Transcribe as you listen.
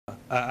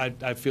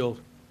I feel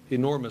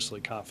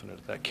enormously confident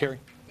of that. Kerry?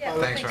 Yeah,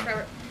 thanks,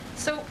 Robert.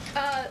 So,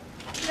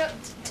 you know,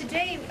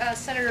 today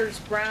Senators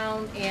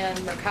Brown and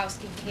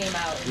Murkowski came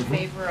out in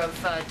favor of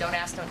Don't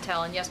Ask, Don't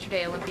Tell, and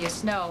yesterday Olympia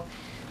Snowe.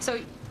 So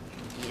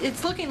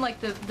it's looking like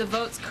the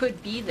votes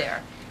could be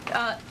there.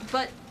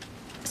 But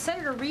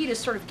Senator Reid is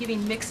sort of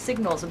giving mixed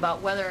signals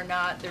about whether or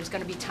not there's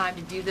going to be time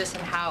to do this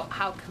and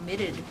how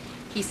committed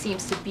he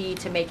seems to be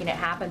to making it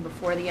happen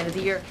before the end of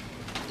the year.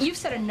 You've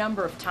said a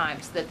number of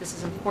times that this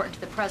is important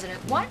to the president.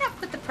 Why not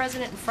put the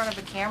president in front of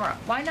a camera?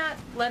 Why not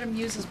let him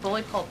use his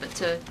bully pulpit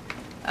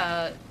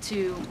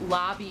to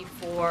lobby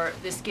for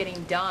this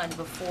getting done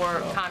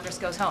before Congress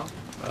goes home?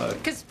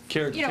 Because,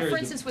 you know, for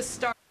instance, with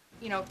Starr,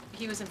 you know,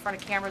 he was in front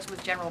of cameras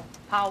with General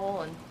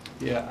Powell and...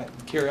 Yeah,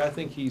 Kerry, I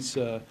think he's,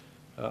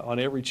 on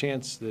every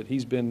chance that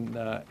he's been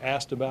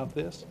asked about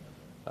this,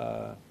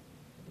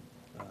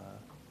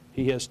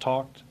 he has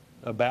talked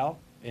about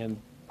and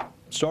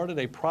started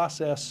a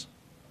process.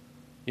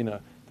 You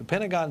know, the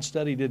Pentagon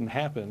study didn't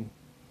happen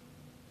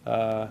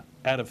out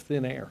of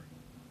thin air.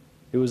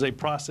 It was a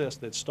process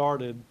that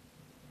started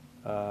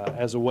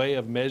as a way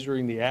of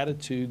measuring the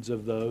attitudes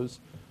of those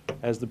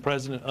as the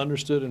president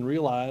understood and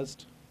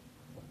realized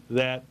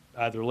that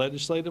either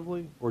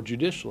legislatively or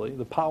judicially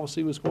the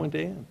policy was going to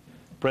end.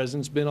 The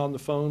president's been on the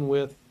phone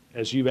with,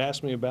 as you've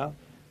asked me about,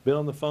 been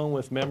on the phone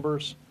with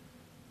members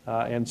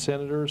and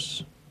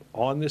senators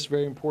on this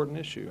very important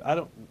issue.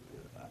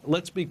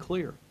 Let's be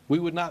clear. We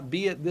would not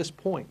be at this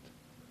point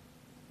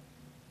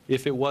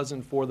if it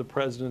wasn't for the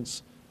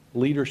president's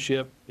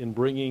leadership in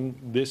bringing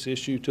this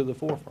issue to the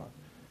forefront.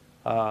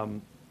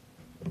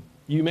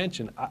 You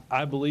mentioned,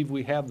 I believe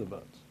we have the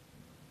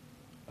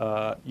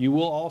votes. You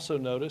will also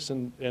notice,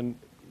 and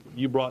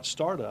you brought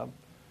startup,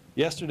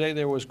 yesterday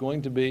there was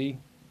going to be,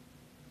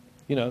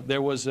 you know,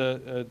 there was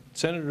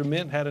Senator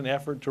Mint had an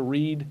effort to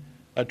read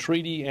a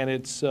treaty and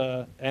its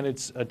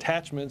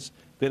attachments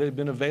that had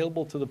been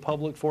available to the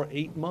public for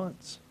 8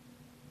 months.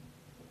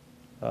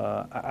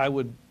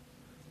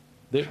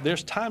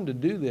 There's time to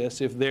do this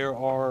if there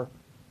are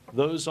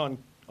those on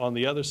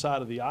the other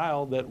side of the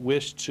aisle that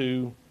wish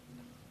to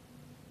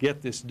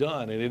get this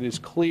done. And it is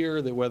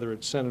clear that whether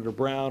it's Senator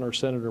Brown or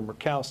Senator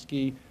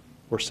Murkowski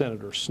or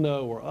Senator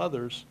Snowe or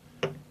others,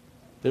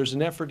 there's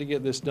an effort to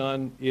get this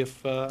done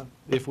if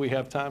we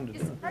have time to do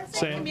it. Is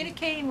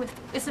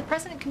the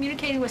president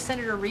communicating with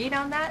Senator Reid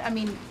on that? I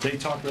mean, they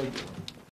talk regularly.